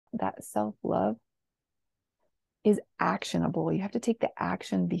that self-love is actionable. You have to take the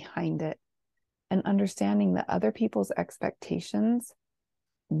action behind it, and understanding that other people's expectations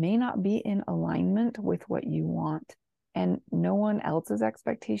may not be in alignment with what you want. And no one else's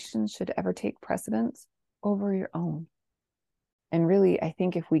expectations should ever take precedence over your own. And really, I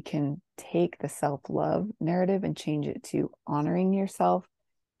think if we can take the self-love narrative and change it to honoring yourself,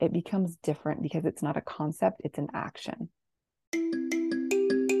 it becomes different because it's not a concept, it's an action.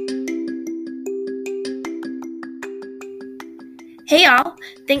 Hey y'all,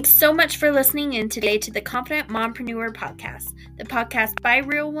 thanks so much for listening in today to the Confident Mompreneur podcast, the podcast by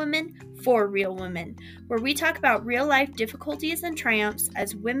real women for real women, where we talk about real life difficulties and triumphs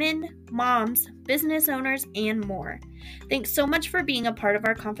as women, moms, business owners, and more. Thanks so much for being a part of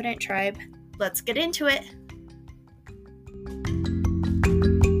our Confident tribe. Let's get into it.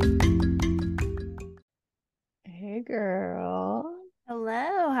 Hey girl.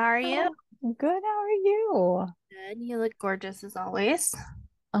 Hello, how are you? Good, how are you? Good, you look gorgeous as always.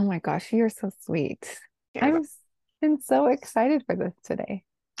 Oh my gosh, you're so sweet. I've been so excited for this today.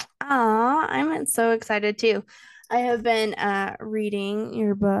 I'm so excited too. I have been reading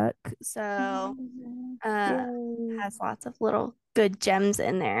your book, so Yay. has lots of little good gems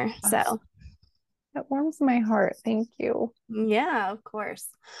in there. So That warms my heart. Thank you. yeah, of course.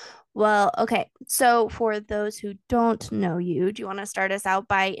 Well, okay. So for those who don't know you, do you want to start us out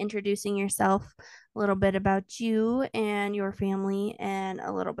by introducing yourself, a little bit about you and your family, and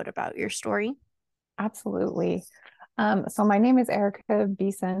a little bit about your story? Absolutely. So my name is Erika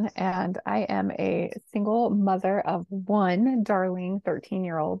Beeson, and I am a single mother of one darling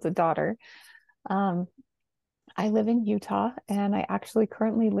 13-year-old daughter. I live in Utah, and I actually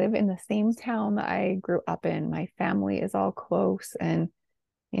currently live in the same town that I grew up in. My family is all close, and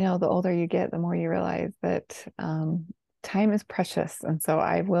the older you get, the more you realize that time is precious. And so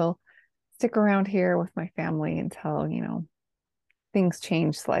I will stick around here with my family until, things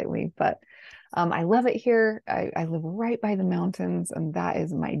change slightly. But I love it here. I live right by the mountains, and that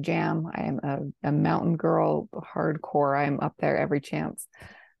is my jam. I am a mountain girl, hardcore. I'm up there every chance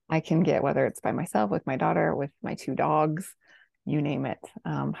I can get, whether it's by myself, with my daughter, with my two dogs, you name it.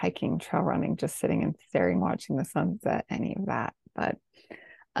 Hiking, trail running, just sitting and staring, watching the sunset, any of that. But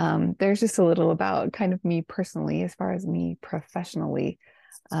there's just a little about kind of me personally, as far as me professionally.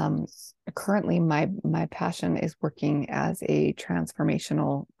 Currently, my passion is working as a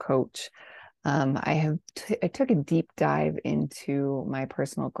transformational coach. I took a deep dive into my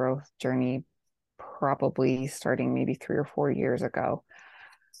personal growth journey, probably starting maybe 3 or 4 years ago.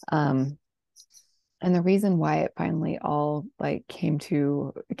 And the reason why it finally all like came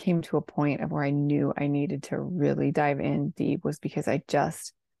to a point of where I knew I needed to really dive in deep was because I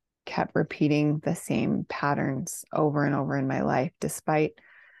just kept repeating the same patterns over and over in my life, despite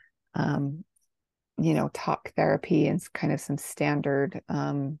talk therapy and kind of some standard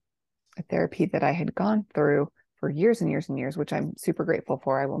therapy that I had gone through for years and years and years, which I'm super grateful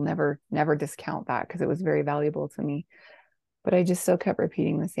for. I will never discount that because it was very valuable to me. But I just still kept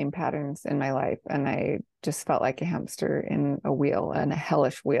repeating the same patterns in my life. And I just felt like a hamster in a wheel, and a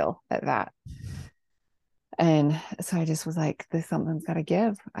hellish wheel at that. And so I just was like, something's got to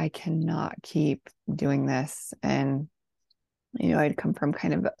give. I cannot keep doing this. And, I'd come from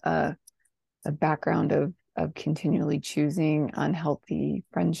kind of a background of continually choosing unhealthy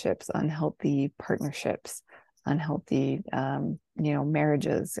friendships, unhealthy partnerships, unhealthy,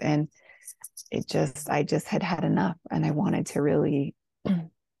 marriages. And I just had enough, and I wanted to really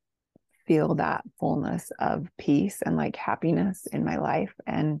feel that fullness of peace and like happiness in my life.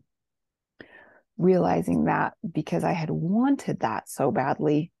 And realizing that because I had wanted that so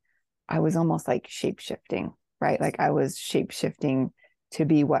badly, I was almost like shape shifting, right? Like I was shape shifting to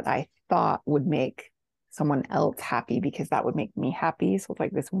be what I thought would make someone else happy, because that would make me happy. So it's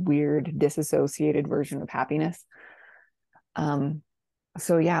like this weird disassociated version of happiness.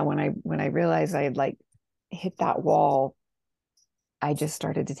 So yeah, when I realized I had like hit that wall, I just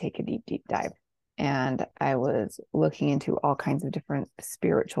started to take a deep dive. And I was looking into all kinds of different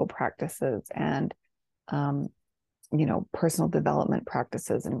spiritual practices and, personal development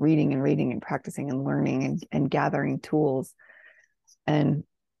practices, and reading and practicing and learning and gathering tools. And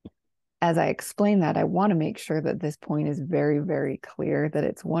as I explain that, I want to make sure that this point is very, very clear, that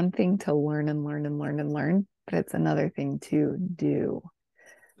it's one thing to learn and learn and learn and learn, but it's another thing to do.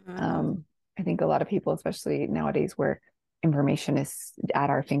 I think a lot of people, especially nowadays where information is at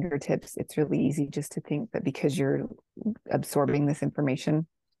our fingertips, it's really easy just to think that because you're absorbing this information,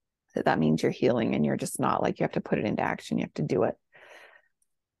 that means you're healing, and you're just not. Like, you have to put it into action, you have to do it.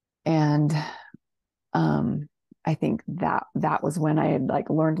 And I think that was when I had like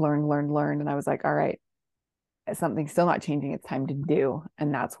learned. And I was like, all right, something's still not changing. It's time to do.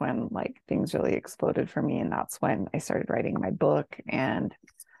 And that's when like things really exploded for me. And that's when I started writing my book. And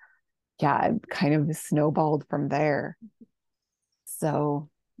yeah, it kind of snowballed from there. So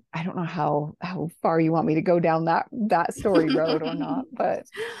I don't know how far you want me to go down that story road or not, but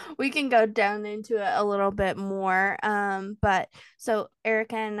We can go down into it a little bit more. But so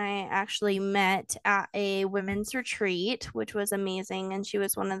Erika and I actually met at a women's retreat, which was amazing, and she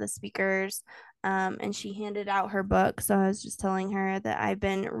was one of the speakers. And she handed out her book. So I was just telling her that I've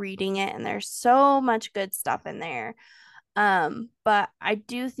been reading it, and there's so much good stuff in there. But I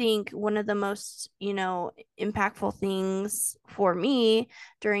do think one of the most, impactful things for me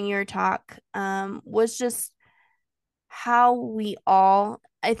during your talk, was just how we all,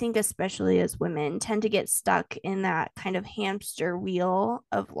 I think, especially as women, tend to get stuck in that kind of hamster wheel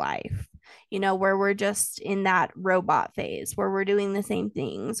of life, where we're just in that robot phase where we're doing the same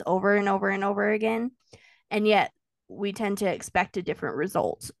things over and over and over again. And yet we tend to expect a different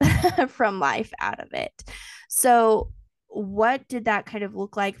result from life out of it. So, what did that kind of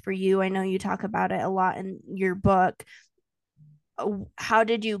look like for you? I know you talk about it a lot in your book. How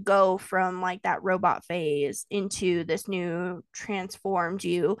did you go from like that robot phase into this new transformed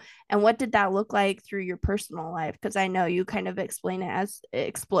you, and what did that look like through your personal life? Because I know you kind of explain it as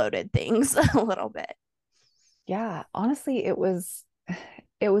exploded things a little bit. yeah, honestly, it was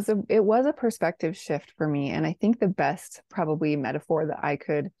a perspective shift for me. And I think the best probably metaphor that I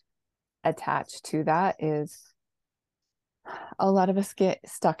could attach to that is a lot of us get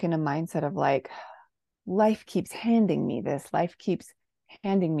stuck in a mindset of like, life keeps handing me this, life keeps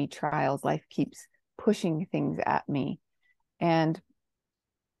handing me trials, life keeps pushing things at me. And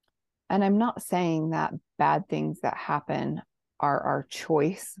I'm not saying that bad things that happen are our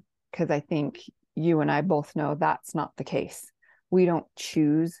choice, because I think you and I both know that's not the case. We don't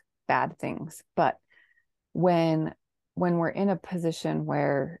choose bad things. But when we're in a position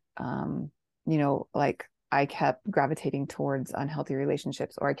where like I kept gravitating towards unhealthy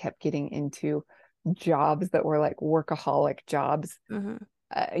relationships, or I kept getting into jobs that were like workaholic jobs,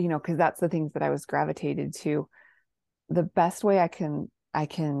 Mm-hmm. because that's the things that I was gravitated to. The best way I can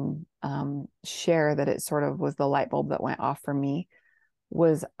share that it sort of was the light bulb that went off for me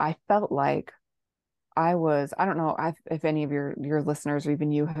was I felt like I don't know if any of your listeners or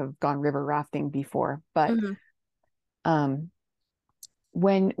even you have gone river rafting before, but Mm-hmm. um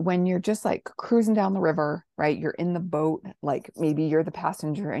when you're just like cruising down the river, right? You're in the boat, like maybe you're the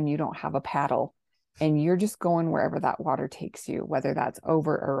passenger and you don't have a paddle, and you're just going wherever that water takes you, whether that's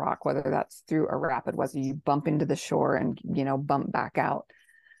over a rock, whether that's through a rapid, whether you bump into the shore and bump back out.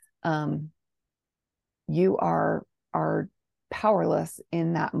 Um, you are powerless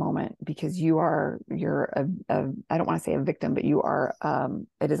in that moment, because you're a I don't want to say a victim, but you are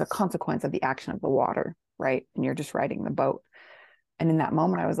it is a consequence of the action of the water, right? And you're just riding the boat. And in that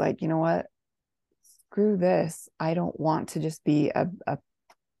moment, I was like, you know what? Screw this. I don't want to just be a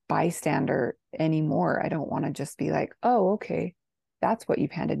bystander anymore. I don't want to just be like, oh, okay, that's what you've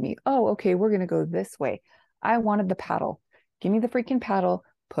handed me. Oh, okay, we're going to go this way. I wanted the paddle. Give me the freaking paddle.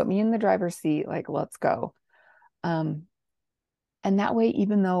 Put me in the driver's seat. Like, let's go. Um, and that way,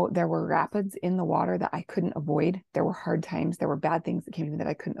 even though there were rapids in the water that I couldn't avoid, there were hard times, there were bad things that came to me that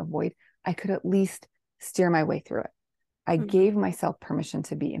I couldn't avoid, I could at least steer my way through it. I Mm-hmm. gave myself permission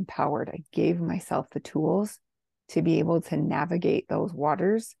to be empowered. I gave myself the tools to be able to navigate those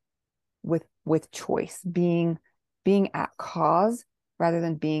waters with choice, being at cause rather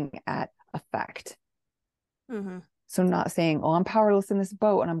than being at effect. Mm-hmm. So not saying, oh, I'm powerless in this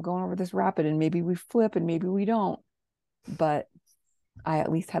boat and I'm going over this rapid and maybe we flip and maybe we don't. But I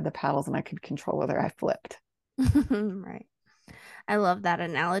at least had the paddles and I could control whether I flipped. Right. I love that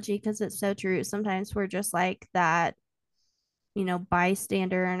analogy because it's so true. Sometimes we're just like that,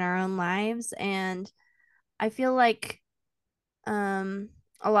 bystander in our own lives. And I feel like um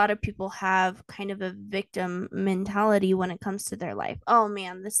a lot of people have kind of a victim mentality when it comes to their life. Oh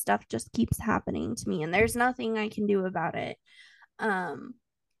man, this stuff just keeps happening to me and there's nothing I can do about it. Um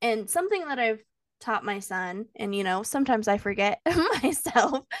and something that I've taught my son, and sometimes I forget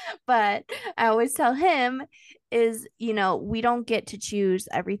myself, but I always tell him is, we don't get to choose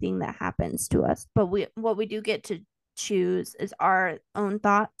everything that happens to us, but what we do get to choose is our own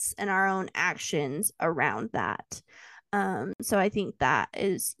thoughts and our own actions around that. So I think that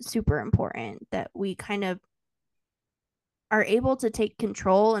is super important that we kind of are able to take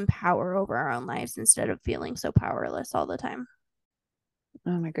control and power over our own lives instead of feeling so powerless all the time.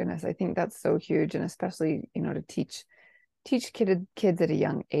 Oh my goodness, I think that's so huge, and especially to teach kids at a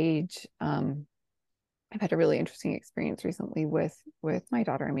young age. I've had a really interesting experience recently with my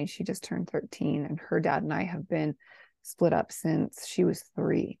daughter. I mean, she just turned 13 and her dad and I have been split up since she was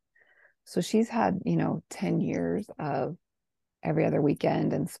 3. So she's had, 10 years of every other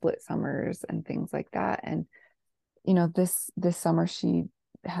weekend and split summers and things like that. And, this summer she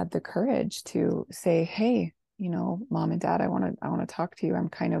had the courage to say, "Hey, mom and dad, I want to talk to you. I'm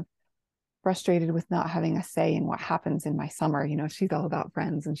kind of frustrated with not having a say in what happens in my summer." She's all about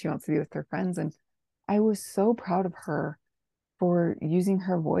friends and she wants to be with her friends. And I was so proud of her for using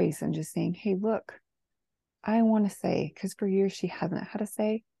her voice and just saying, "Hey, look, I want to say," because for years she hasn't had a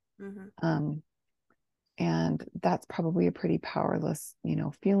say. Mm-hmm. Um, and that's probably a pretty powerless,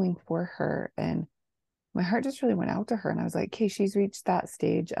 feeling for her. And my heart just really went out to her. And I was like, "Okay, she's reached that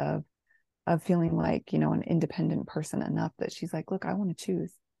stage of feeling like, an independent person enough that she's like, look, I want to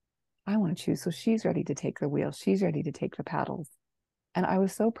choose. I want to choose." So she's ready to take the wheel. She's ready to take the paddles. And I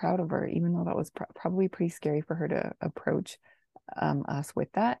was so proud of her, even though that was probably pretty scary for her to approach us with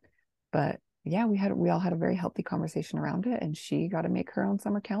that. But yeah, we all had a very healthy conversation around it, and she got to make her own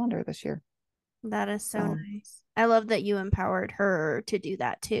summer calendar this year. That is so So nice. I love that you empowered her to do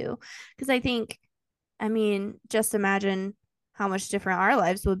that too. Because I mean, just imagine how much different our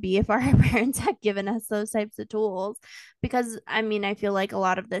lives would be if our parents had given us those types of tools. Because I mean, I feel like a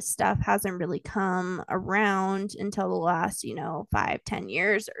lot of this stuff hasn't really come around until the last, 5, 10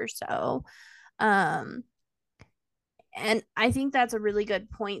 years or so. Um, and I think that's a really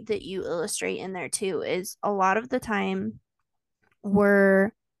good point that you illustrate in there too, is a lot of the time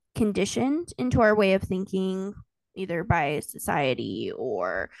we're conditioned into our way of thinking either by society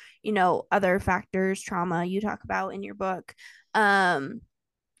or other factors, trauma you talk about in your book, um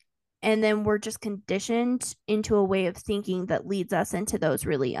and then we're just conditioned into a way of thinking that leads us into those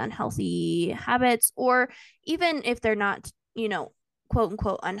really unhealthy habits, or even if they're not, quote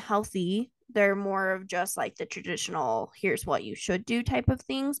unquote unhealthy, they're more of just like the traditional here's what you should do type of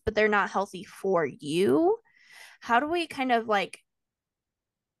things, but they're not healthy for you. How do we kind of like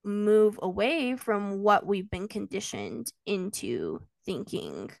move away from what we've been conditioned into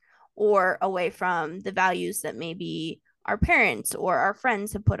thinking, or away from the values that maybe our parents or our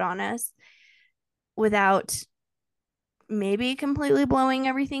friends have put on us, without maybe completely blowing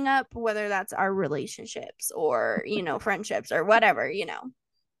everything up, whether that's our relationships or, friendships or whatever.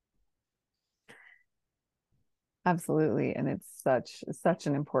 absolutely. And it's such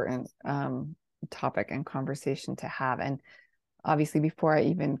an important topic and conversation to have. And obviously, before I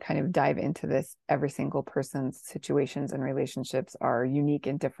even kind of dive into this, every single person's situations and relationships are unique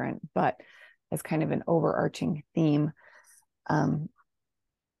and different, but as kind of an overarching theme, um,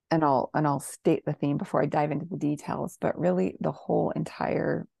 and I'll state the theme before I dive into the details, but really the whole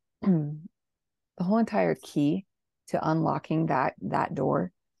entire the whole entire key to unlocking that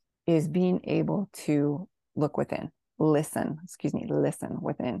door is being able to look within, listen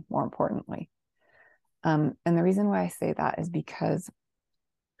within, more importantly. And the reason why I say that is because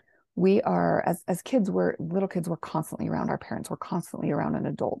we are, as kids, we're little kids, we're constantly around our parents, we're constantly around an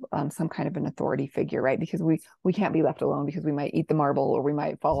adult, some kind of an authority figure, right? Because we can't be left alone, because we might eat the marble or we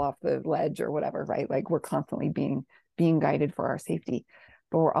might fall off the ledge or whatever, right? Like we're constantly being guided for our safety,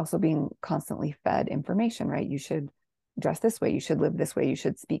 but we're also being constantly fed information, right? You should dress this way, you should live this way, you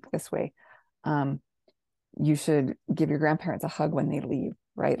should speak this way, you should give your grandparents a hug when they leave,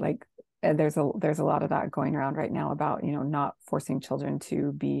 right? Like there's a lot of that going around right now about not forcing children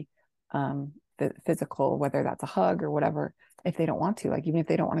to be physical, whether that's a hug or whatever, if they don't want to. Like even if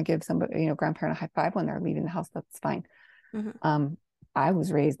they don't want to give somebody, grandparent a high five when they're leaving the house, that's fine. Mm-hmm. I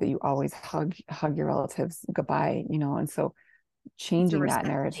was raised that you always hug your relatives goodbye, and so It's a changing that respect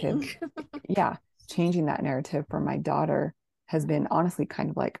narrative, thing. yeah, changing that narrative for my daughter has been honestly kind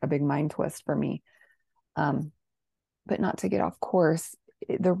of like a big mind twist for me. um but not to get off course,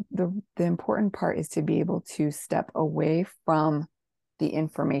 the important part is to be able to step away from the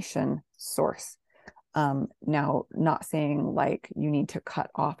information source. Now, not saying like you need to cut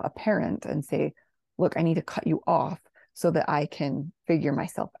off a parent and say, look, I need to cut you off so that I can figure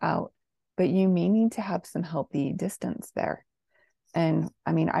myself out, but you may need to have some healthy distance there. And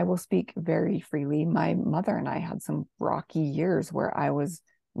I mean, I will speak very freely. My mother and I had some rocky years where I was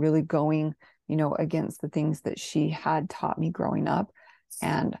really going, against the things that she had taught me growing up.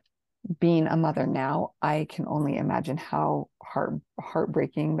 And being a mother now, I can only imagine how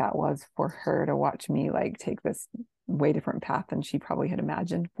heartbreaking that was for her to watch me like take this way different path than she probably had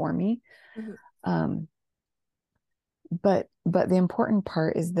imagined for me. Mm-hmm. Um, but the important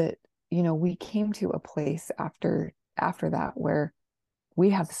part is that, we came to a place after that where we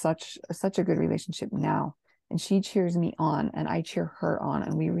have such a good relationship now, and she cheers me on and I cheer her on,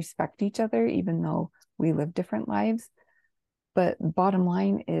 and we respect each other even though we live different lives. But bottom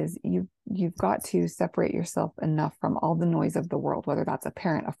line is you've got to separate yourself enough from all the noise of the world, whether that's a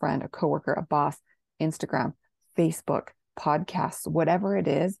parent, a friend, a coworker, a boss, Instagram, Facebook, podcasts, whatever it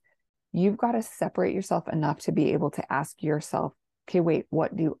is. You've got to separate yourself enough to be able to ask yourself, okay, wait,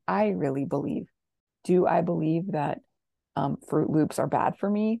 what do I really believe? Do I believe that Fruit Loops are bad for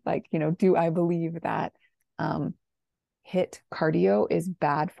me? Like, do I believe that HIIT cardio is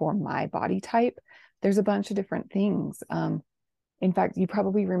bad for my body type? There's a bunch of different things. In fact, you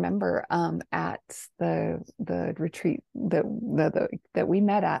probably remember at the retreat that we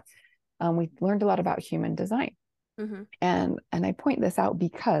met at, we learned a lot about human design. Mm-hmm. And I point this out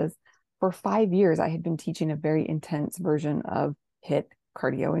because for 5 years I had been teaching a very intense version of HIIT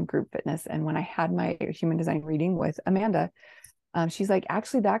cardio and group fitness. And when I had my human design reading with Amanda, she's like,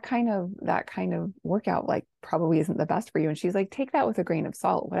 actually, that kind of workout like probably isn't the best for you. And she's like, take that with a grain of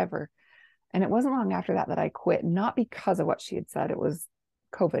salt, whatever. And it wasn't long after that I quit, not because of what she had said. It was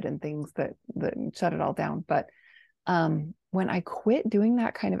COVID and things that shut it all down. But when I quit doing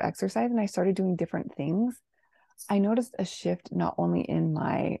that kind of exercise and I started doing different things, I noticed a shift not only in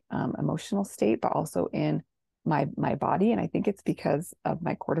my emotional state, but also in my body. And I think it's because of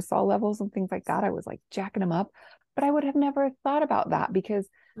my cortisol levels and things like that. I was like jacking them up, but I would have never thought about that because,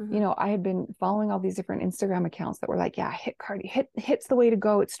 I had been following all these different Instagram accounts that were like, yeah, HIIT cardio, HIIT's the way to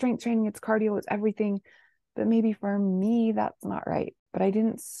go. It's strength training, it's cardio, it's everything. But maybe for me, that's not right. But I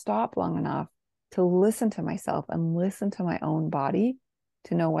didn't stop long enough to listen to myself and listen to my own body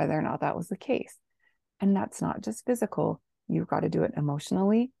to know whether or not that was the case. And that's not just physical. You've got to do it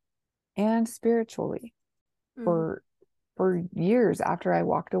emotionally and spiritually. Mm-hmm. For years after I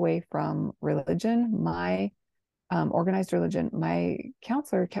walked away from religion, my organized religion, my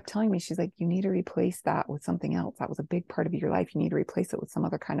counselor kept telling me, she's like, you need to replace that with something else. That was a big part of your life. You need to replace it with some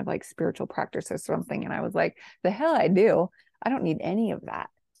other kind of like spiritual practice or something. And I was like, the hell I do. I don't need any of that.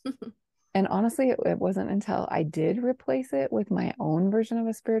 And honestly, it wasn't until I did replace it with my own version of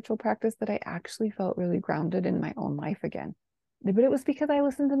a spiritual practice that I actually felt really grounded in my own life again. But it was because I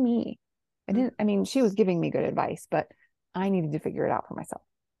listened to me. I mean, she was giving me good advice, but I needed to figure it out for myself.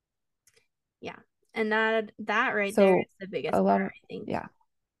 Yeah. And that right there So is the biggest a lot part, of, I think, yeah.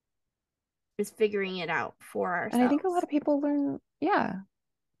 is figuring it out for And I think a ourselves. lot of people learn, yeah.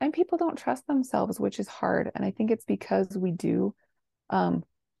 And people don't trust themselves, which is hard. And I think it's because we do um,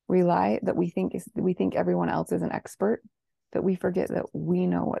 rely that we think everyone else is an expert, that we forget that we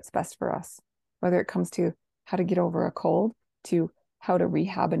know what's best for us, whether it comes to how to get over a cold, to how to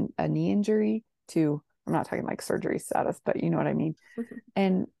rehab a knee injury, to I'm not talking like surgery status, but you know what I mean.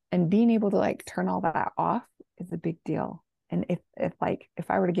 And being able to like turn all that off is a big deal. And if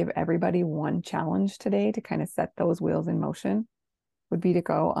I were to give everybody one challenge today to kind of set those wheels in motion, would be to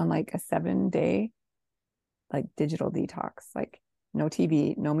go on like a 7-day like digital detox, like no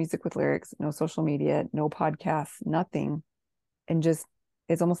TV, no music with lyrics, no social media, no podcasts, nothing. And just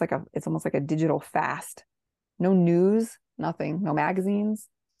it's almost like a digital fast. No news, nothing, no magazines,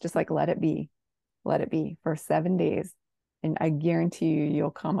 just like let it be. Let it be for 7 days. And I guarantee you'll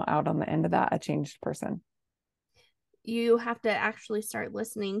come out on the end of that a changed person. You have to actually start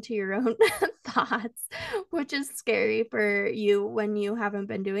listening to your own thoughts, which is scary for you when you haven't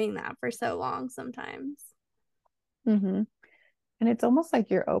been doing that for so long sometimes. Mm-hmm. And it's almost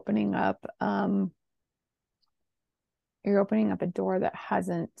like you're opening up a door that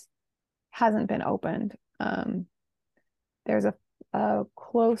hasn't been opened. There's a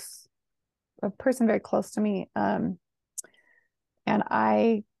person very close to me, and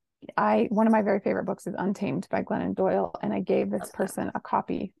I one of my very favorite books is Untamed by Glennon Doyle, and I gave this Love that. person a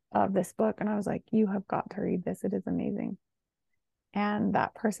copy of this book, and I was like, you have got to read this. It is amazing. And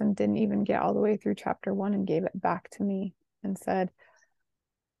that person didn't even get all the way through chapter 1 and gave it back to me and said,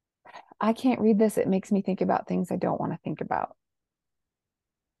 I can't read this. It makes me think about things I don't want to think about.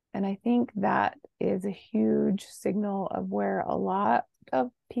 And I think that is a huge signal of where a lot of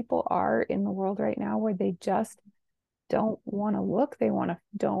people are in the world right now, where they just don't want to look. They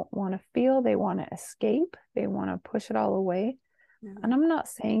don't want to feel. They want to escape. They want to push it all away. And I'm not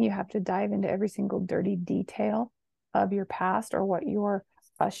saying you have to dive into every single dirty detail of your past or what you're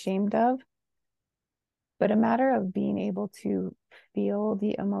ashamed of, but a matter of being able to feel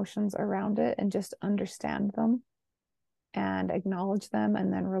the emotions around it and just understand them and acknowledge them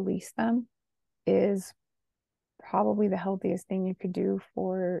and then release them is probably the healthiest thing you could do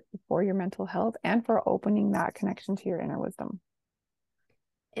for your mental health and for opening that connection to your inner wisdom.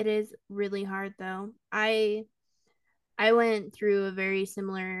 It is really hard though. I went through a very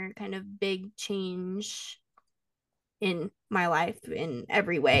similar kind of big change in my life in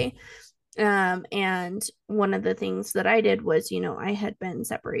every way. And one of the things that I did was, I had been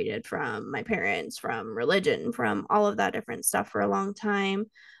separated from my parents, from religion, from all of that different stuff for a long time.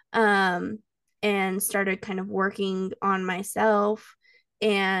 Um, and started kind of working on myself.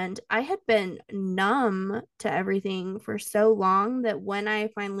 And I had been numb to everything for so long that when I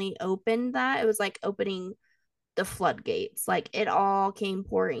finally opened that, it was like opening the floodgates. Like it all came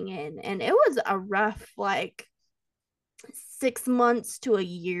pouring in. And it was a rough, like, 6 months to a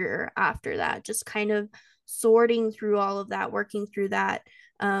year after that, just kind of sorting through all of that, working through that.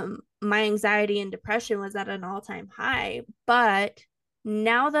 My anxiety and depression was at an all-time high, but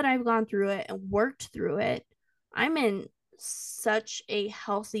now that I've gone through it and worked through it, I'm in such a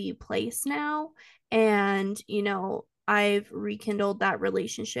healthy place now. And I've rekindled that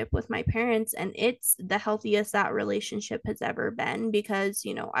relationship with my parents, and it's the healthiest that relationship has ever been, because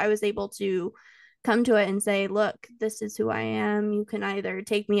I was able to come to it and say, look, this is who I am. You can either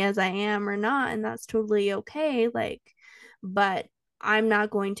take me as I am or not, and that's totally okay. Like, but I'm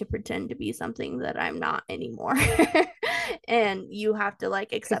not going to pretend to be something that I'm not anymore. And you have to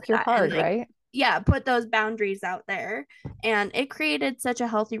like accept Pick your that and card, like, right? yeah, put those boundaries out there. And it created such a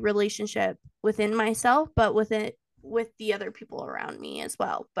healthy relationship within myself, but with the other people around me as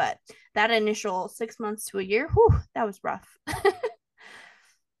well. But that initial 6 months to a year, whew, that was rough.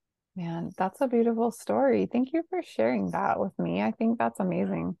 Man, that's a beautiful story. Thank you for sharing that with me. I think that's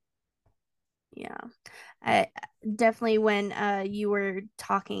amazing. Yeah. I definitely, when you were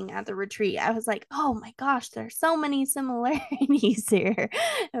talking at the retreat, I was like, oh my gosh, there's so many similarities here.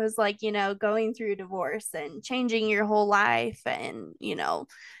 It was like, going through divorce and changing your whole life, and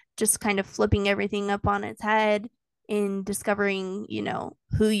just kind of flipping everything up on its head in discovering,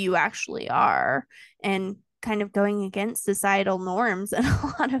 who you actually are, and kind of going against societal norms in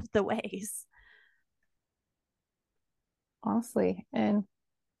a lot of the ways. Honestly. And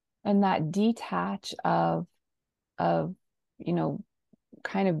that detach of, you know,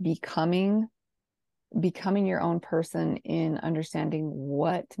 kind of becoming your own person in understanding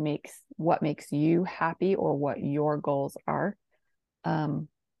what makes you happy or what your goals are. Um,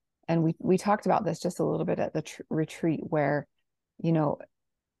 and we talked about this just a little bit at the retreat where, you know,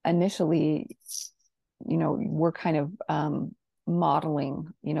 initially, we're kind of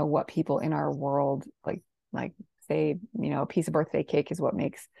modeling, what people in our world like say, a piece of birthday cake is what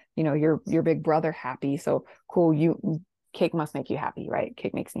makes, your big brother happy. So cool, cake must make you happy, right?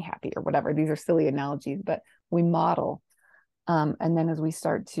 Cake makes me happy or whatever. These are silly analogies, but we model. And then as we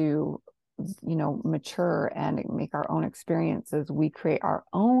start to, mature and make our own experiences, we create our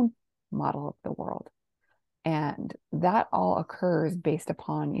own model of the world. And that all occurs based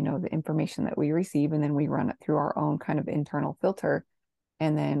upon, the information that we receive, and then we run it through our own kind of internal filter.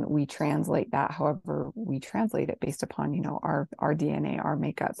 And then we translate that however we translate it based upon, our DNA, our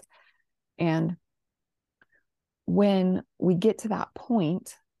makeup. And when we get to that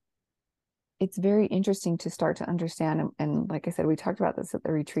point, it's very interesting to start to understand. And like I said, we talked about this at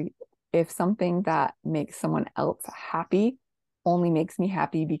the retreat. If something that makes someone else happy only makes me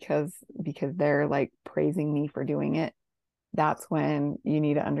happy because they're like praising me for doing it, that's when you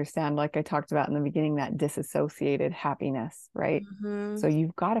need to understand, like I talked about in the beginning, that disassociated happiness, right? Mm-hmm. So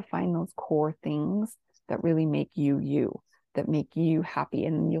you've got to find those core things that really make you you, that make you happy.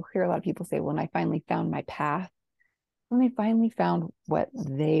 And you'll hear a lot of people say, when I finally found my path, when they finally found what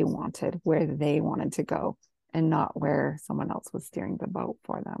they wanted, where they wanted to go, and not where someone else was steering the boat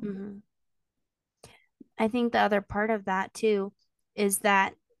for them. Mm-hmm. I think the other part of that too is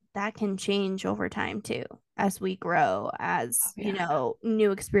that that can change over time too, as we grow, Oh, as yeah.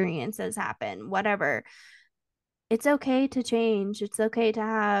 new experiences happen, whatever. It's okay to change. It's okay to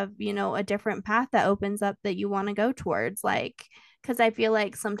have, a different path that opens up that you want to go towards. Like, because I feel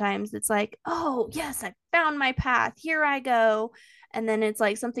like sometimes it's like, oh, yes, I found my path. Here I go. And then it's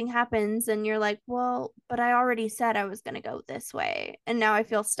like something happens and you're like, well, but I already said I was going to go this way. And now I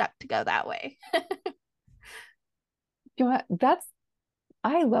feel stuck to go that way. You know what?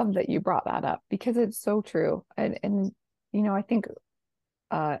 I love that you brought that up because it's so true. And I think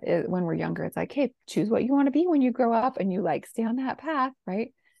when we're younger, it's like, hey, choose what you want to be when you grow up, and you like stay on that path,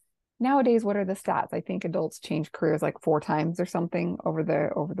 right? Nowadays, what are the stats? I think adults change careers like 4 times or something over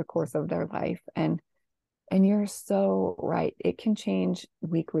the course of their life. And you're so right. It can change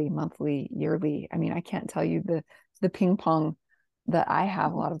weekly, monthly, yearly. I mean, I can't tell you the ping pong that I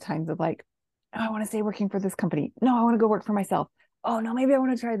have a lot of times of like, oh, I want to stay working for this company. No, I want to go work for myself. Oh no, maybe I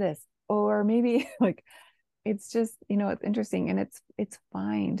want to try this. Or maybe like it's just, it's interesting, and it's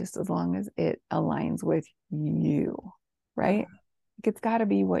fine just as long as it aligns with you, right? Mhm. Like, it's got to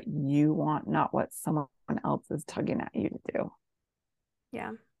be what you want, not what someone else is tugging at you to do.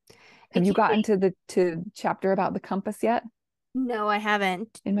 Yeah. Have you gotten to the chapter about the compass yet No, I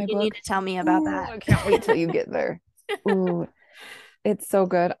haven't. in my You need book? to tell me about Ooh, that. I can't wait till you get there. Ooh, it's so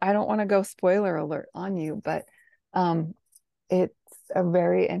good. I don't want to go spoiler alert on you, but um, it's a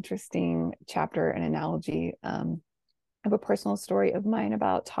very interesting chapter and analogy of a personal story of mine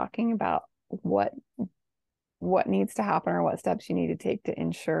about talking about what needs to happen or what steps you need to take to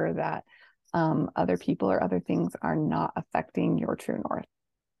ensure that other people or other things are not affecting your true north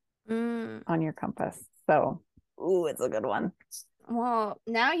Mm. on your compass. So, ooh, it's a good one. Well,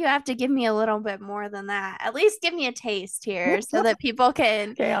 now you have to give me a little bit more than that. At least give me a taste here so that people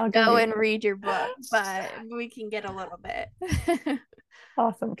can Okay, I'll give go you. and read your book, but we can get a little bit.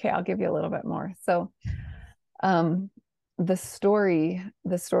 Awesome. Okay, I'll give you a little bit more. So, um, the story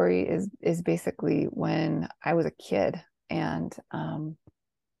is basically when I was a kid and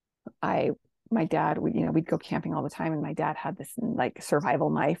I my dad we'd go camping all the time and my dad had this like survival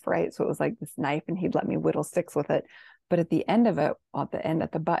knife, right? So it was like this knife and he'd let me whittle sticks with it. But at the end of it,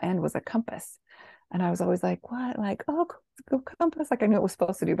 at the butt end was a compass. And I was always like, what? Like, oh, go compass. Like I knew it was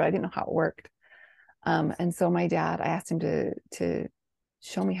supposed to do, but I didn't know how it worked. And so my dad, I asked him to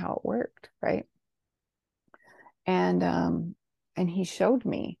show me how it worked, right? And he showed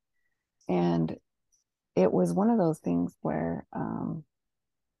me. And it was one of those things where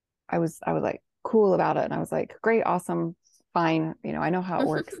I was like cool about it. And I was like, great, awesome, fine. I know how it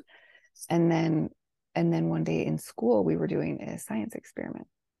works. And then one day in school, we were doing a science experiment.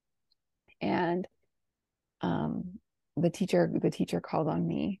 And um the teacher called on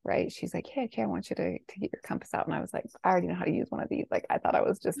me, right? She's like, hey, okay, I want you to get your compass out. And I was like, I already know how to use one of these. Like I thought I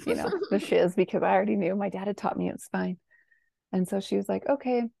was just, the shiz because I already knew my dad had taught me it's fine. And so she was like,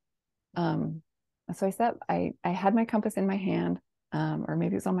 okay. Um, so I had my compass in my hand, or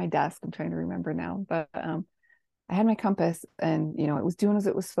maybe it was on my desk. I'm trying to remember now, but I had my compass and, it was doing as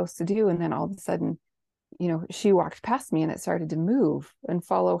it was supposed to do. And then all of a sudden, she walked past me and it started to move and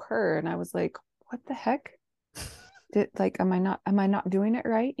follow her. And I was like, what the heck? Am I not doing it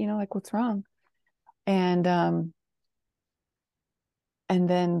right? Like what's wrong? And, and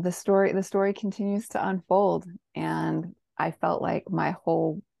then the story continues to unfold. And I felt like my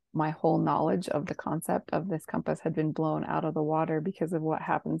whole knowledge of the concept of this compass had been blown out of the water because of what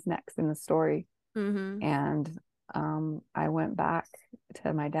happens next in the story. Mm-hmm. And I went back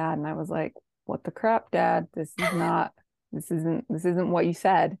to my dad and I was like, what the crap, Dad? This isn't what you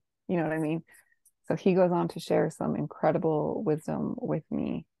said. You know what I mean? So he goes on to share some incredible wisdom with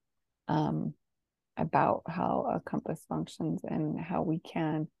me um, about how a compass functions and how we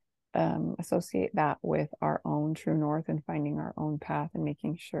can associate that with our own true north and finding our own path and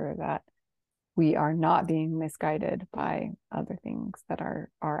making sure that we are not being misguided by other things that are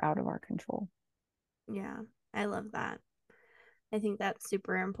out of our control. Yeah, I love that. I think that's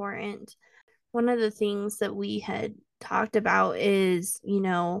super important. One of the things that we had talked about is,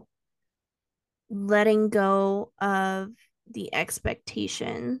 letting go of the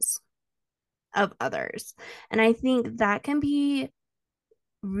expectations of others. And I think that can be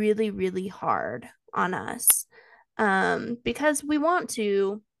really, really hard on us because we want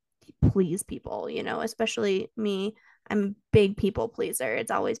to please people, especially me. I'm a big people pleaser.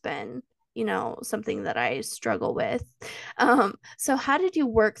 It's always been, something that I struggle with. So, how did you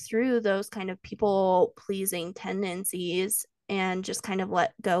work through those kind of people pleasing tendencies and just kind of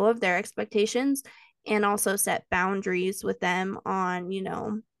let go of their expectations and also set boundaries with them on,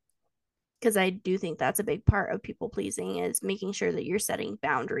 because I do think that's a big part of people pleasing is making sure that you're setting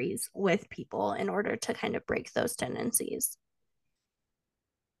boundaries with people in order to kind of break those tendencies.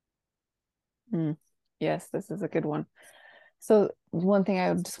 Mm. Yes, this is a good one. So one thing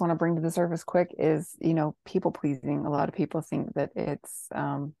I just want to bring to the surface quick is, people pleasing. A lot of people think that it's,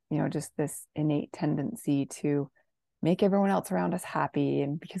 just this innate tendency to make everyone else around us happy.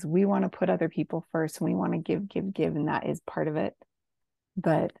 And because we want to put other people first and we want to give, give, give, and that is part of it.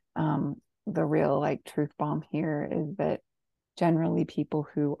 But the real like truth bomb here is that generally people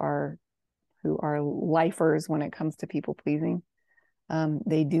who are lifers when it comes to people pleasing,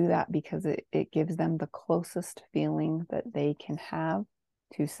 they do that because it gives them the closest feeling that they can have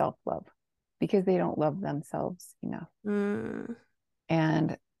to self-love because they don't love themselves enough. Mm.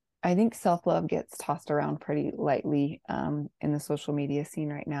 And I think self-love gets tossed around pretty lightly in the social media scene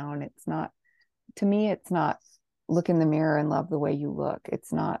right now. And to me, it's not look in the mirror and love the way you look.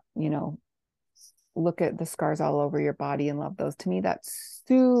 It's not, look at the scars all over your body and love those. To me, that's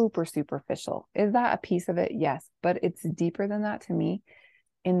super superficial. Is that a piece of it? Yes, but it's deeper than that to me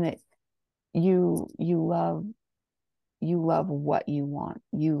in that you love what you want.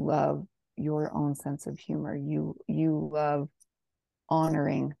 You love your own sense of humor. You love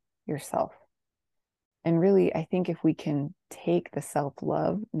honoring yourself. And really, I think if we can take the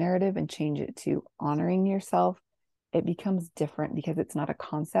self-love narrative and change it to honoring yourself, it becomes different because it's not a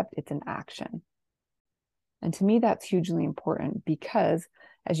concept, it's an action. And to me, that's hugely important because,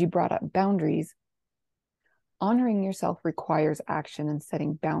 as you brought up boundaries, honoring yourself requires action, and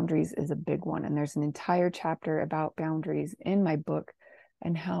setting boundaries is a big one. And there's an entire chapter about boundaries in my book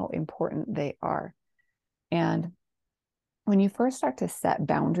and how important they are. And when you first start to set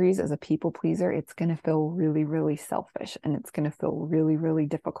boundaries as a people pleaser, it's going to feel really, really selfish, and it's going to feel really, really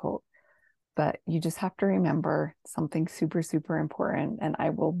difficult. But you just have to remember something super, super important. And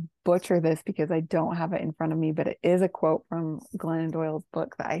I will butcher this because I don't have it in front of me, but it is a quote from Glennon Doyle's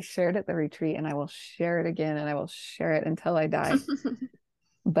book that I shared at the retreat, and I will share it again, and I will share it until I die.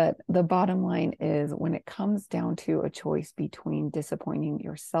 But the bottom line is, when it comes down to a choice between disappointing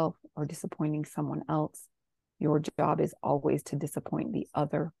yourself or disappointing someone else, your job is always to disappoint the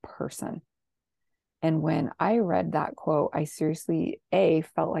other person. And when I read that quote, I seriously,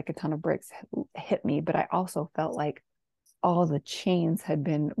 felt like a ton of bricks hit me, but I also felt like all the chains had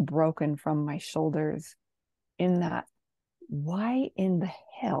been broken from my shoulders, in that, why in the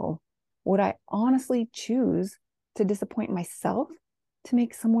hell would I honestly choose to disappoint myself to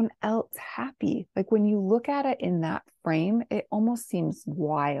make someone else happy? Like, when you look at it in that frame, it almost seems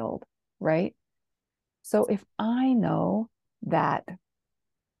wild, right? So if I know that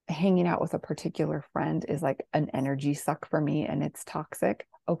hanging out with a particular friend is like an energy suck for me and it's toxic,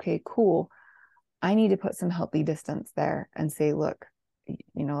 okay, cool. I need to put some healthy distance there and say, look,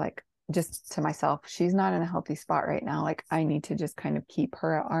 like, just to myself, she's not in a healthy spot right now. Like, I need to just kind of keep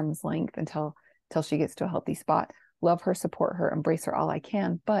her at arm's length until she gets to a healthy spot. Love her, support her, embrace her all I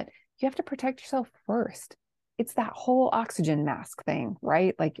can. But you have to protect yourself first. It's that whole oxygen mask thing,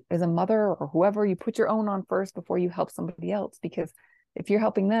 right? Like, as a mother or whoever, you put your own on first before you help somebody else, because if you're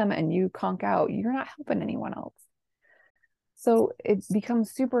helping them and you conk out, you're not helping anyone else. So it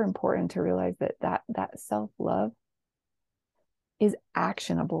becomes super important to realize that self-love is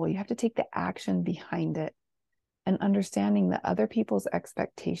actionable. You have to take the action behind it, and understanding that other people's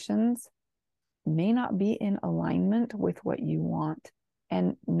expectations may not be in alignment with what you want.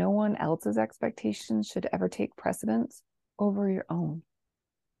 And no one else's expectations should ever take precedence over your own.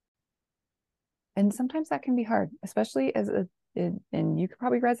 And sometimes that can be hard, especially and you could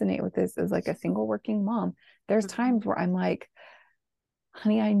probably resonate with this, as like a single working mom. There's times where I'm like,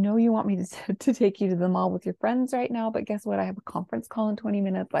 honey, I know you want me to take you to the mall with your friends right now, but guess what? I have a conference call in 20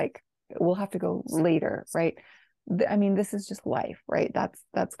 minutes. Like, we'll have to go later, right? I mean, this is just life, right?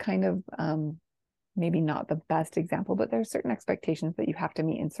 That's kind of maybe not the best example, but there's certain expectations that you have to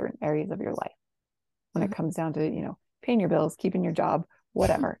meet in certain areas of your life when it comes down to, paying your bills, keeping your job,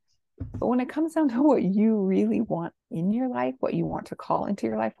 whatever. But when it comes down to what you really want in your life, what you want to call into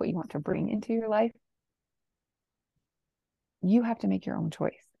your life, what you want to bring into your life, you have to make your own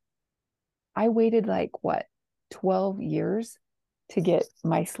choice. I waited 12 years to get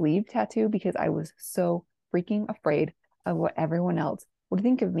my sleeve tattoo because I was so freaking afraid of what everyone else would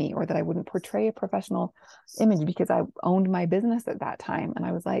think of me, or that I wouldn't portray a professional image, because I owned my business at that time. And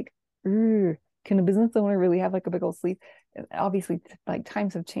I was like, can a business owner really have like a big old sleeve? Obviously, like,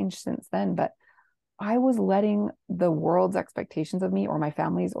 times have changed since then, but I was letting the world's expectations of me, or my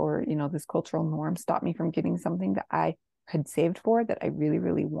family's, or, this cultural norm, stop me from getting something that I had saved for, that I really,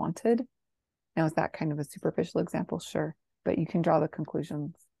 really wanted. Now, is that kind of a superficial example? Sure. But you can draw the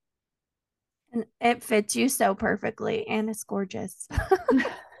conclusions. And it fits you so perfectly, and it's gorgeous.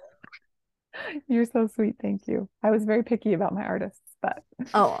 You're so sweet. Thank you. I was very picky about my artists, but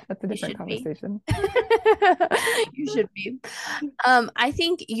that's a different conversation. You should be. I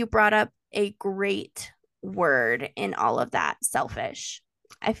think you brought up a great word in all of that: selfish.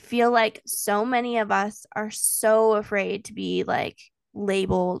 I feel like so many of us are so afraid to be like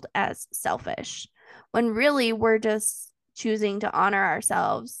labeled as selfish, when really we're just choosing to honor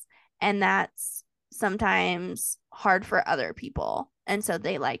ourselves, and that's sometimes hard for other people, and so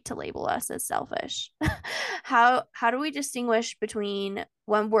they like to label us as selfish. How do we distinguish between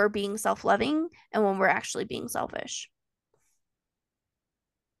when we're being self-loving and when we're actually being selfish?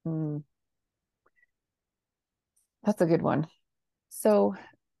 That's a good one. So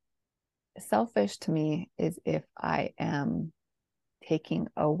selfish to me is if I am taking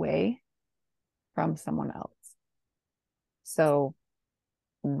away from someone else. So,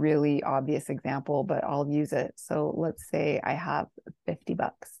 really obvious example, but I'll use it. So let's say I have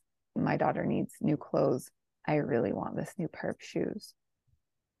 $50. My daughter needs new clothes. I really want this new pair of shoes.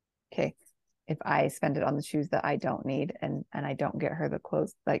 Okay. If I spend it on the shoes that I don't need, and I don't get her the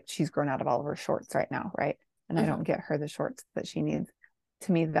clothes, like, she's grown out of all of her shorts right now, right? And I don't get her the shorts that she needs,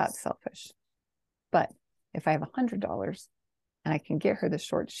 To me, that's selfish. But if I have $100 and I can get her the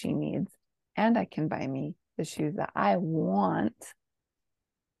shorts she needs, and I can buy me the shoes that I want,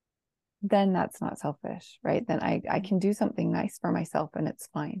 then that's not selfish, right? Then I can do something nice for myself and it's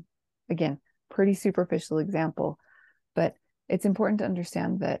fine. Again, pretty superficial example, but it's important to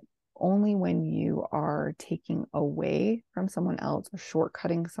understand that only when you are taking away from someone else or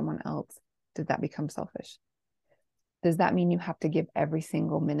shortcutting someone else does that become selfish. Does that mean you have to give every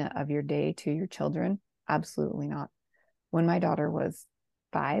single minute of your day to your children? Absolutely not. When my daughter was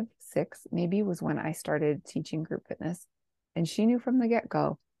 5, 6, maybe, was when I started teaching group fitness. And she knew from the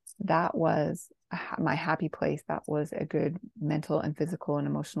get-go that was my happy place. That was a good mental and physical and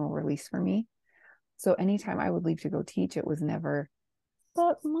emotional release for me. So anytime I would leave to go teach, it was never,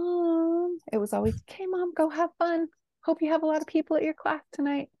 but mom, it was always, okay, mom, go have fun. Hope you have a lot of people at your class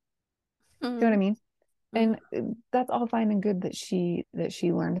tonight. Mm-hmm. You know what I mean? And that's all fine and good that she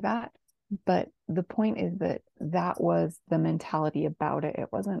learned that. But the point is that was the mentality about it. It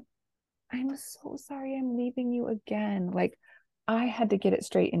wasn't, I'm so sorry I'm leaving you again. Like, I had to get it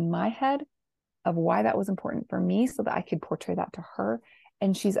straight in my head of why that was important for me so that I could portray that to her.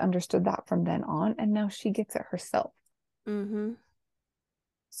 And she's understood that from then on. And now she gets it herself. Mm-hmm.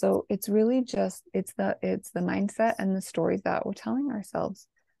 So it's really just, it's the mindset and the stories that we're telling ourselves.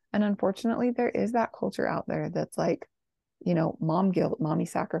 And unfortunately, there is that culture out there that's like, you know, mom guilt, mommy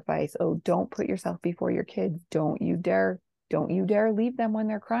sacrifice. Oh, don't put yourself before your kids. Don't you dare leave them when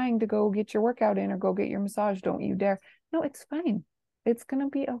they're crying to go get your workout in or go get your massage. Don't you dare. No, it's fine. It's going to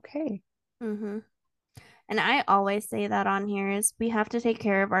be okay. Mm-hmm. And I always say that on here is we have to take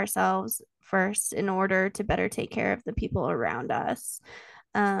care of ourselves first in order to better take care of the people around us.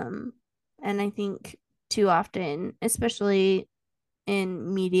 Um, and I think too often, especially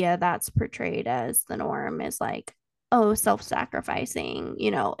in media, that's portrayed as the norm is like, oh, self-sacrificing,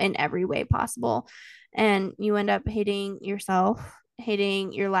 in every way possible. And you end up hating yourself,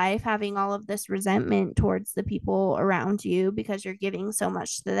 hating your life, having all of this resentment towards the people around you because you're giving so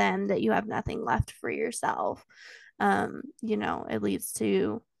much to them that you have nothing left for yourself. It leads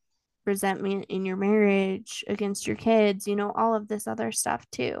to resentment in your marriage, against your kids, all of this other stuff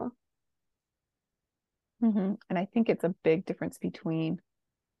too. Mm-hmm. And I think it's a big difference between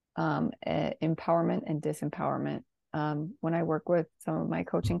empowerment and disempowerment. When I work with some of my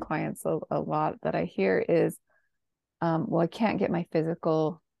coaching clients, a lot that I hear is, well, I can't get my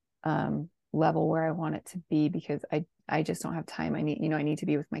physical level where I want it to be because I just don't have time. I need to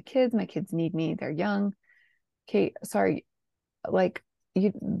be with my kids. My kids need me. They're young. Okay, sorry. Like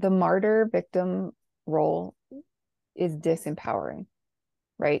the martyr victim role is disempowering,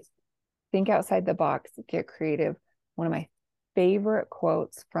 right? Think outside the box, get creative. One of my favorite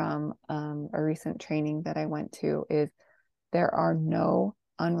quotes from a recent training that I went to is, there are no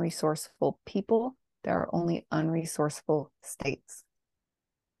unresourceful people. There are only unresourceful states.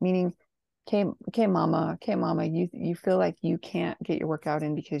 Meaning, okay, mama, you feel like you can't get your workout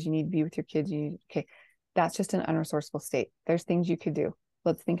in because you need to be with your kids. Okay, that's just an unresourceful state. There's things you could do.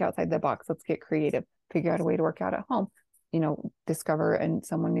 Let's think outside the box. Let's get creative. Figure out a way to work out at home. Discover and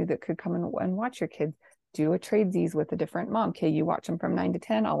someone new that could come and watch your kids. Do a tradesies with a different mom. Okay, you watch them from 9 to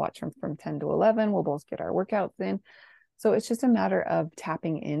 10. I'll watch them from 10 to 11. We'll both get our workouts in. So it's just a matter of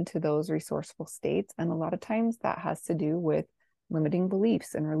tapping into those resourceful states. And a lot of times that has to do with limiting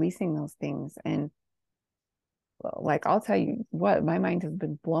beliefs and releasing those things. And like, I'll tell you what, my mind has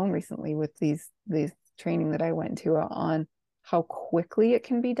been blown recently with these training that I went to on how quickly it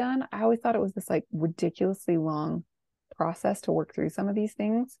can be done. I always thought it was this like ridiculously long process to work through some of these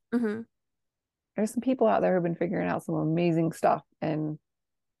things. Mm-hmm. There's some people out there who've been figuring out some amazing stuff, and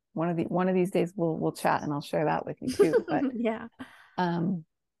one of these days we'll chat and I'll share that with you too. But yeah,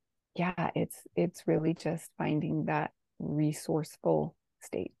 it's really just finding that resourceful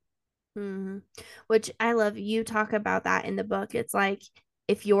state. Mm-hmm. Which I love. You talk about that in the book. It's like,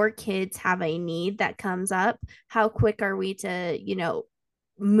 if your kids have a need that comes up, how quick are we to,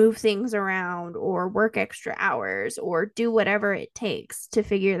 move things around or work extra hours or do whatever it takes to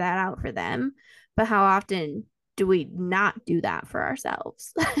figure that out for them? But how often do we not do that for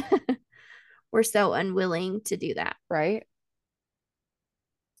ourselves? We're so unwilling to do that. Right.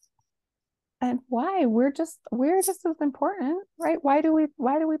 And why? We're just as important, right? Why do we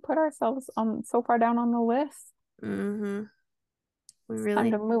put ourselves on so far down on the list? Mm-hmm. It's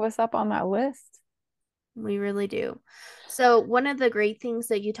time to move us up on that list. We really do. So one of the great things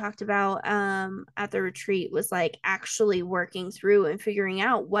that you talked about at the retreat was like actually working through and figuring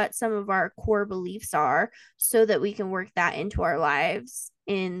out what some of our core beliefs are so that we can work that into our lives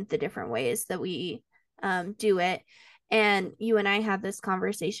in the different ways that we do it. And you and I had this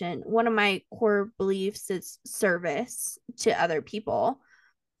conversation. One of my core beliefs is service to other people.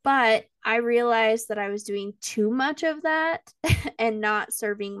 But I realized that I was doing too much of that and not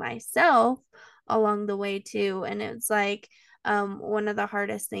serving myself along the way too. And it's like one of the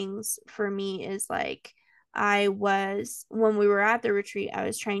hardest things for me is like when we were at the retreat, I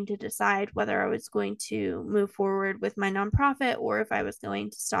was trying to decide whether I was going to move forward with my nonprofit or if I was going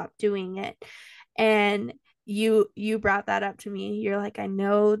to stop doing it. And you brought that up to me. You're like, I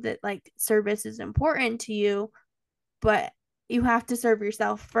know that like service is important to you, but you have to serve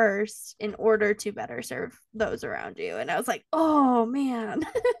yourself first in order to better serve those around you. And I was like, oh man.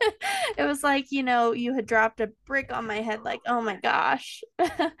 It was like, you had dropped a brick on my head, like, oh my gosh.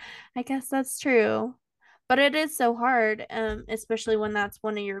 I guess that's true. But it is so hard, especially when that's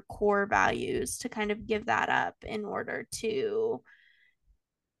one of your core values, to kind of give that up in order to,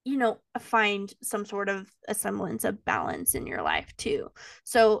 find some sort of a semblance of balance in your life too.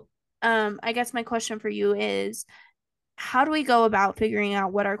 So I guess my question for you is, how do we go about figuring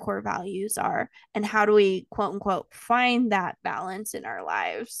out what our core values are, and how do we quote unquote find that balance in our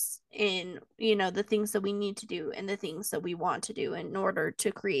lives, in the things that we need to do and the things that we want to do in order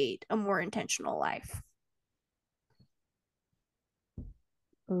to create a more intentional life?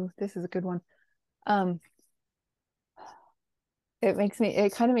 Ooh, this is a good one. Um, it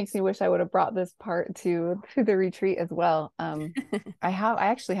kind of makes me wish I would have brought this part to the retreat as well. I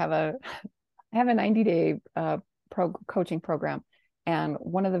actually have a 90-day coaching program. And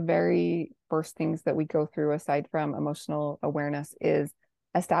one of the very first things that we go through, aside from emotional awareness, is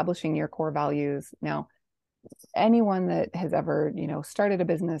establishing your core values. Now, anyone that has ever, started a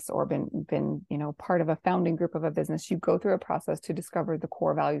business or been, part of a founding group of a business, you go through a process to discover the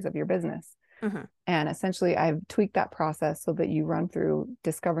core values of your business. Mm-hmm. And essentially, I've tweaked that process so that you run through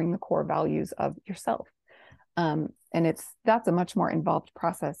discovering the core values of yourself. And that's a much more involved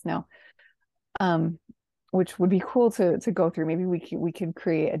process now. Which would be cool to go through. Maybe we could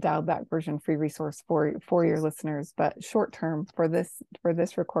create a dialed back version free resource for your listeners. But short term, for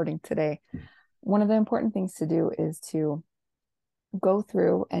this recording today, one of the important things to do is to go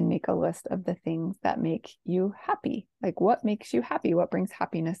through and make a list of the things that make you happy. Like, what makes you happy? What brings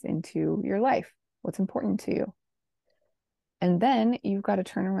happiness into your life? What's important to you? And then you've got to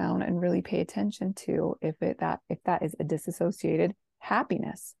turn around and really pay attention to if that is a disassociated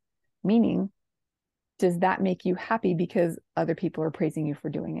happiness, meaning, does that make you happy because other people are praising you for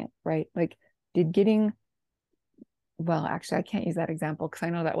doing it, right? Like, well, actually, I can't use that example because I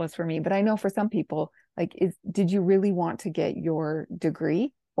know that was for me, but I know for some people, like, did you really want to get your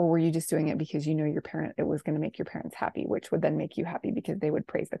degree, or were you just doing it because it was going to make your parents happy, which would then make you happy because they would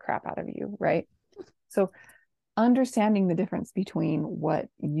praise the crap out of you, right? So understanding the difference between what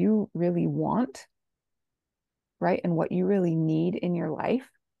you really want, right, and what you really need in your life,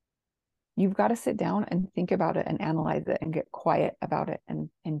 you've got to sit down and think about it and analyze it and get quiet about it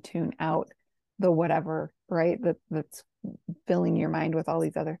and tune out the whatever, right? That's filling your mind with all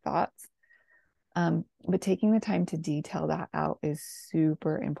these other thoughts. But taking the time to detail that out is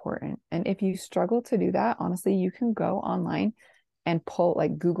super important. And if you struggle to do that, honestly, you can go online and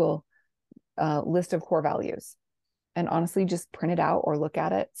Google list of core values, and honestly, just print it out or look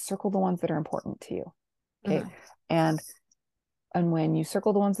at it, circle the ones that are important to you. Okay. Mm-hmm. And when you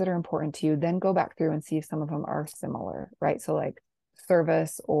circle the ones that are important to you, then go back through and see if some of them are similar, right? So like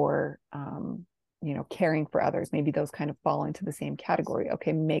service or, caring for others, maybe those kind of fall into the same category.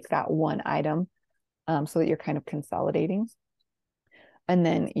 Okay, make that one item so that you're kind of consolidating. And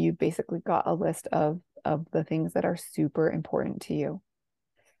then you basically got a list of the things that are super important to you.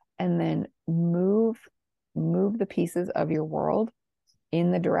 And then move the pieces of your world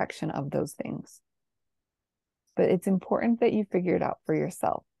in the direction of those things. But it's important that you figure it out for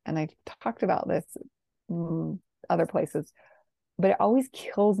yourself. And I talked about this other places, but it always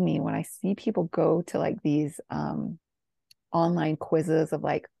kills me when I see people go to like these online quizzes of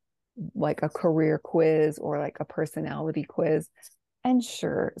like a career quiz or like a personality quiz. And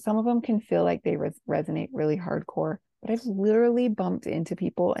sure, some of them can feel like they resonate really hardcore, but I've literally bumped into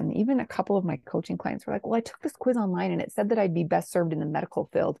people, and even a couple of my coaching clients were like, well, I took this quiz online and it said that I'd be best served in the medical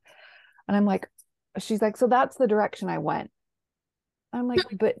field. And I'm like, she's like, so that's the direction I went. I'm like,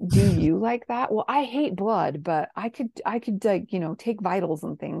 but do you like that? Well, I hate blood, but I could like, take vitals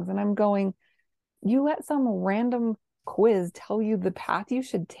and things. And I'm going, you let some random quiz tell you the path you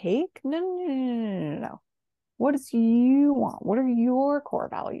should take? No. What do you want? What are your core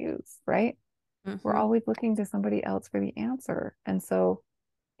values, right? Mm-hmm. We're always looking to somebody else for the answer. And so,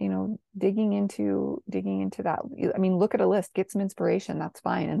 digging into that. I mean, look at a list, get some inspiration, that's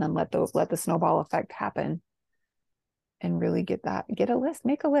fine. And then let the snowball effect happen. really get a list,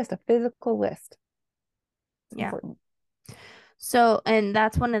 make a list, a physical list. It's Yeah. important. So, and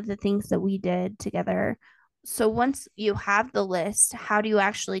that's one of the things that we did together. So, once you have the list, how do you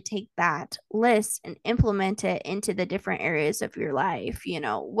actually take that list and implement it into the different areas of your life? You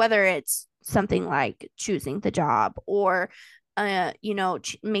know, whether it's something like choosing the job or,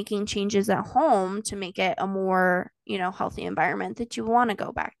 making changes at home to make it a more, healthy environment that you want to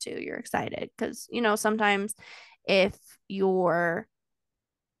go back to. You're excited because, sometimes if you're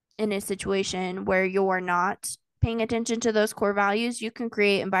in a situation where you're not paying attention to those core values, you can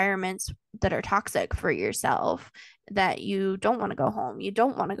create environments that are toxic for yourself, that you don't want to go home, you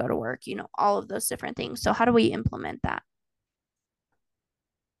don't want to go to work, all of those different things. So, how do we implement that?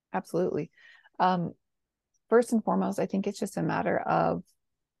 Absolutely. Um, First and foremost, I think it's just a matter of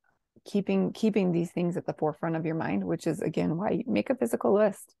keeping these things at the forefront of your mind, which is again why you make a physical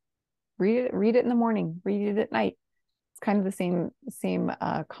list. Read it in the morning, read it at night. It's kind of the same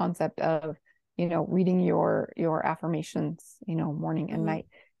concept of, reading your affirmations, morning and Mm-hmm. night,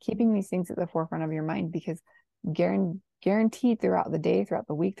 keeping these things at the forefront of your mind, because guaranteed throughout the day, throughout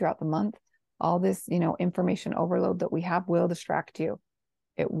the week, throughout the month, all this, information overload that we have will distract you.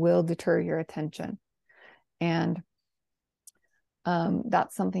 It will deter your attention. And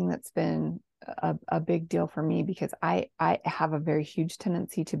that's something that's been a big deal for me, because I have a very huge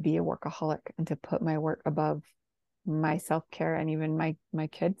tendency to be a workaholic and to put my work above my self-care and even my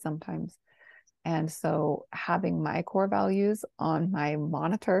kids sometimes. And so having my core values on my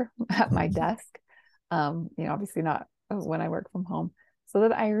monitor at my desk, obviously not when I work from home, so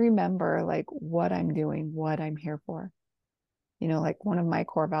that I remember like what I'm doing, what I'm here for. Like one of my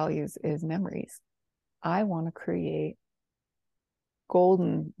core values is memories. I want to create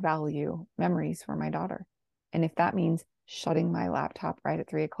golden value memories for my daughter. And if that means shutting my laptop right at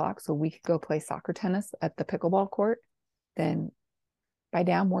 3 o'clock so we could go play soccer tennis at the pickleball court, then by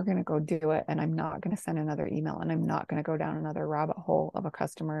damn, we're going to go do it. And I'm not going to send another email, and I'm not going to go down another rabbit hole of a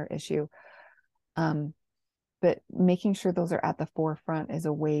customer issue. But making sure those are at the forefront is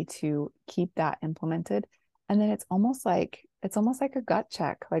a way to keep that implemented. And then it's almost like a gut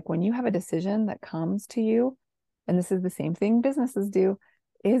check. Like when you have a decision that comes to you, and this is the same thing businesses do,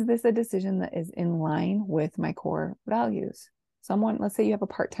 is this a decision that is in line with my core values? Let's say you have a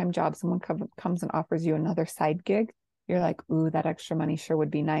part-time job, someone comes and offers you another side gig. You're like, ooh, that extra money sure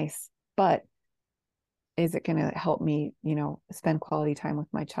would be nice, but is it going to help me, spend quality time with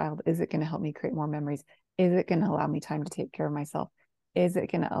my child? Is it going to help me create more memories? Is it going to allow me time to take care of myself? Is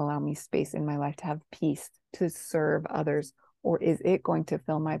it going to allow me space in my life to have peace, to serve others? Or is it going to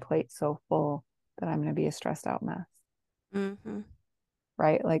fill my plate so full that I'm going to be a stressed out mess? Mm-hmm.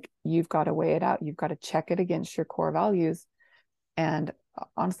 Right? Like you've got to weigh it out. You've got to check it against your core values. And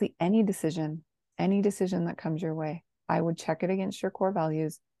honestly, any decision that comes your way, I would check it against your core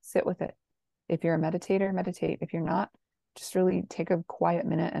values, sit with it. If you're a meditator, meditate. If you're not, just really take a quiet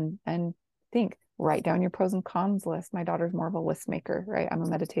minute and think. Write down your pros and cons list. My daughter's more of a list maker, right? I'm a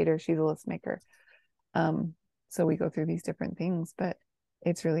meditator, she's a list maker. So we go through these different things, but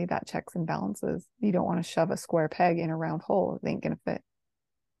it's really that checks and balances. You don't want to shove a square peg in a round hole. It ain't gonna fit.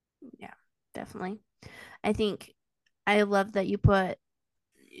 Yeah, definitely. I think I love that you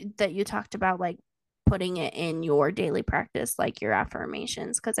talked about like putting it in your daily practice, like your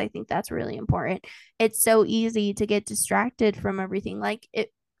affirmations, because I think that's really important. It's so easy to get distracted from everything. Like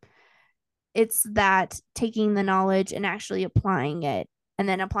it's that taking the knowledge and actually applying it, and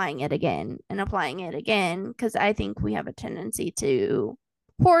then applying it again and applying it again, because I think we have a tendency to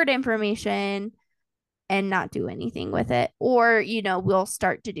hoard information and not do anything with it, or we'll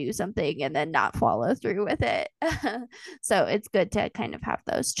start to do something and then not follow through with it. So it's good to kind of have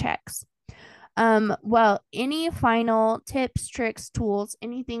those checks. Well, any final tips, tricks, tools,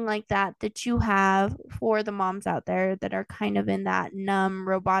 anything like that that you have for the moms out there that are kind of in that numb,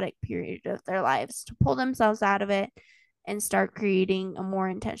 robotic period of their lives to pull themselves out of it and start creating a more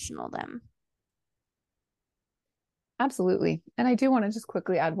intentional them? Absolutely. And I do want to just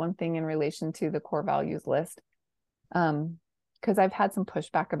quickly add one thing in relation to the core values list. Because I've had some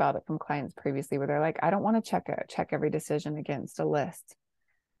pushback about it from clients previously where they're like, I don't want to check every decision against a list.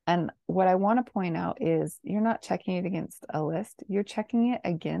 And what I want to point out is you're not checking it against a list, you're checking it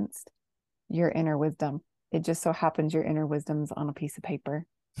against your inner wisdom. It just so happens your inner wisdom's on a piece of paper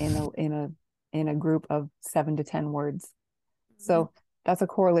in a group of 7 to 10 words. Mhm. So that's a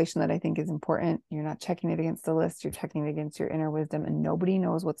correlation that I think is important. You're not checking it against a list, you're checking it against your inner wisdom, and nobody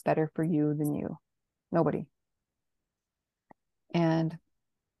knows what's better for you than you. Nobody. And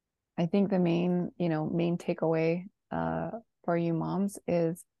I think the main takeaway for you moms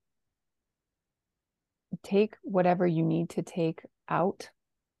is take whatever you need to take out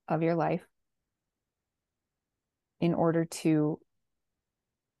of your life in order to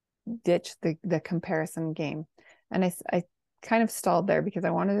ditch the comparison game. And I kind of stalled there because I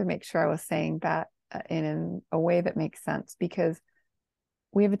wanted to make sure I was saying that in a way that makes sense, because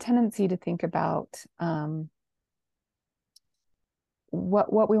we have a tendency to think about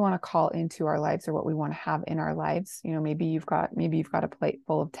what we want to call into our lives, or what we want to have in our lives. Maybe you've got a plate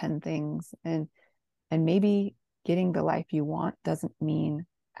full of 10 things, and maybe getting the life you want doesn't mean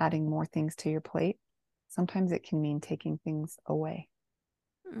adding more things to your plate. Sometimes it can mean taking things away.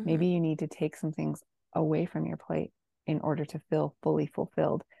 Mm-hmm. Maybe you need to take some things away from your plate in order to feel fully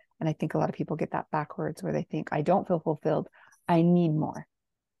fulfilled. And I think a lot of people get that backwards, where they think, I don't feel fulfilled, I need more.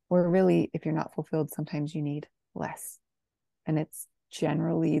 Where really, if you're not fulfilled, sometimes you need less. And it's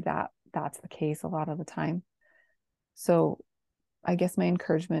generally that's the case a lot of the time. So I guess my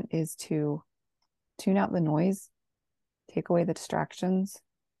encouragement is to tune out the noise, take away the distractions,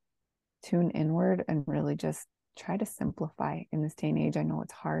 tune inward, and really just try to simplify in this day and age. I know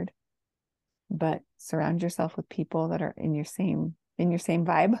it's hard, but surround yourself with people that are in your same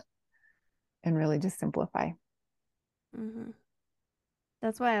vibe, and really just simplify. Mm-hmm.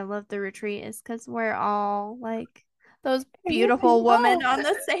 That's why I love the retreat, is because we're all like those beautiful women on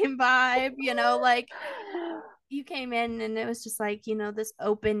the same vibe, like you came in and it was just like, this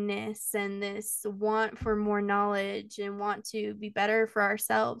openness and this want for more knowledge and want to be better for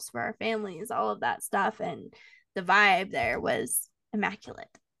ourselves, for our families, all of that stuff. And the vibe there was immaculate.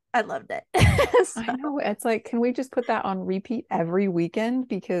 I loved it. So. I know. It's like, can we just put that on repeat every weekend?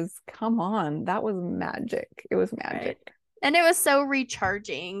 Because come on, that was magic. It was magic. Right. And it was so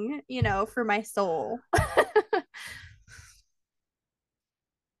recharging, for my soul.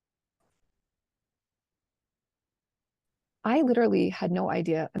 I literally had no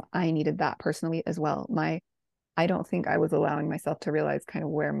idea I needed that personally as well. I don't think I was allowing myself to realize kind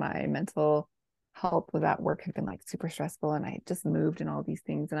of where my mental health with that work had been like super stressful, and I had just moved and all these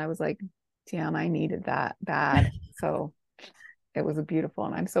things. And I was like, damn, I needed that bad. So it was beautiful.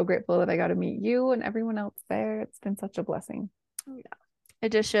 And I'm so grateful that I got to meet you and everyone else there. It's been such a blessing. Yeah.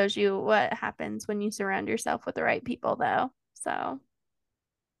 It just shows you what happens when you surround yourself with the right people, though. So.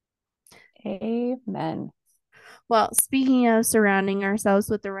 Amen. Well, speaking of surrounding ourselves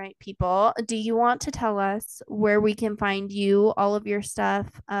with the right people, do you want to tell us where we can find you, all of your stuff,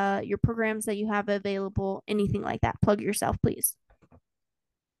 your programs that you have available, anything like that? Plug yourself, please.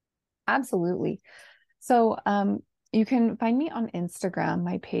 Absolutely. So you can find me on Instagram.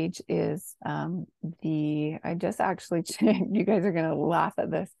 My page is I just actually changed. You guys are going to laugh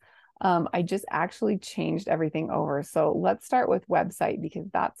at this. I just actually changed everything over. So let's start with website, because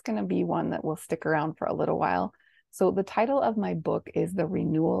that's going to be one that will stick around for a little while. So the title of my book is The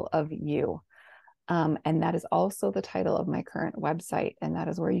Renewal of You. And that is also the title of my current website. And that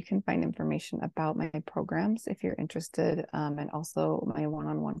is where you can find information about my programs if you're interested, and also my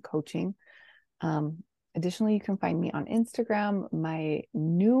one-on-one coaching. Additionally, you can find me on Instagram. My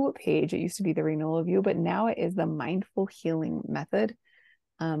new page, it used to be The Renewal of You, but now it is the Mindful Healing Method.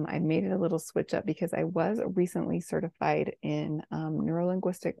 I made it a little switch up because I was recently certified in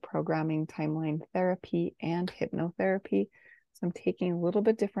neurolinguistic programming, timeline therapy, and hypnotherapy. So I'm taking a little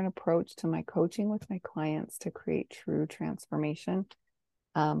bit different approach to my coaching with my clients to create true transformation.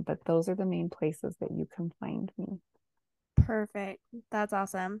 But those are the main places that you can find me. Perfect. That's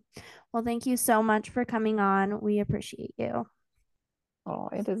awesome. Well, thank you so much for coming on. We appreciate you. Oh,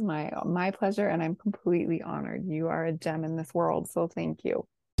 it is my pleasure, and I'm completely honored. You are a gem in this world, so thank you.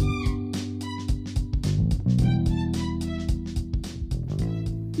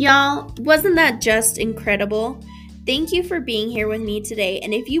 Y'all, wasn't that just incredible? Thank you for being here with me today,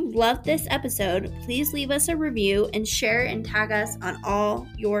 and if you loved this episode, please leave us a review and share and tag us on all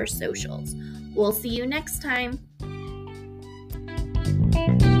your socials. We'll see you next time.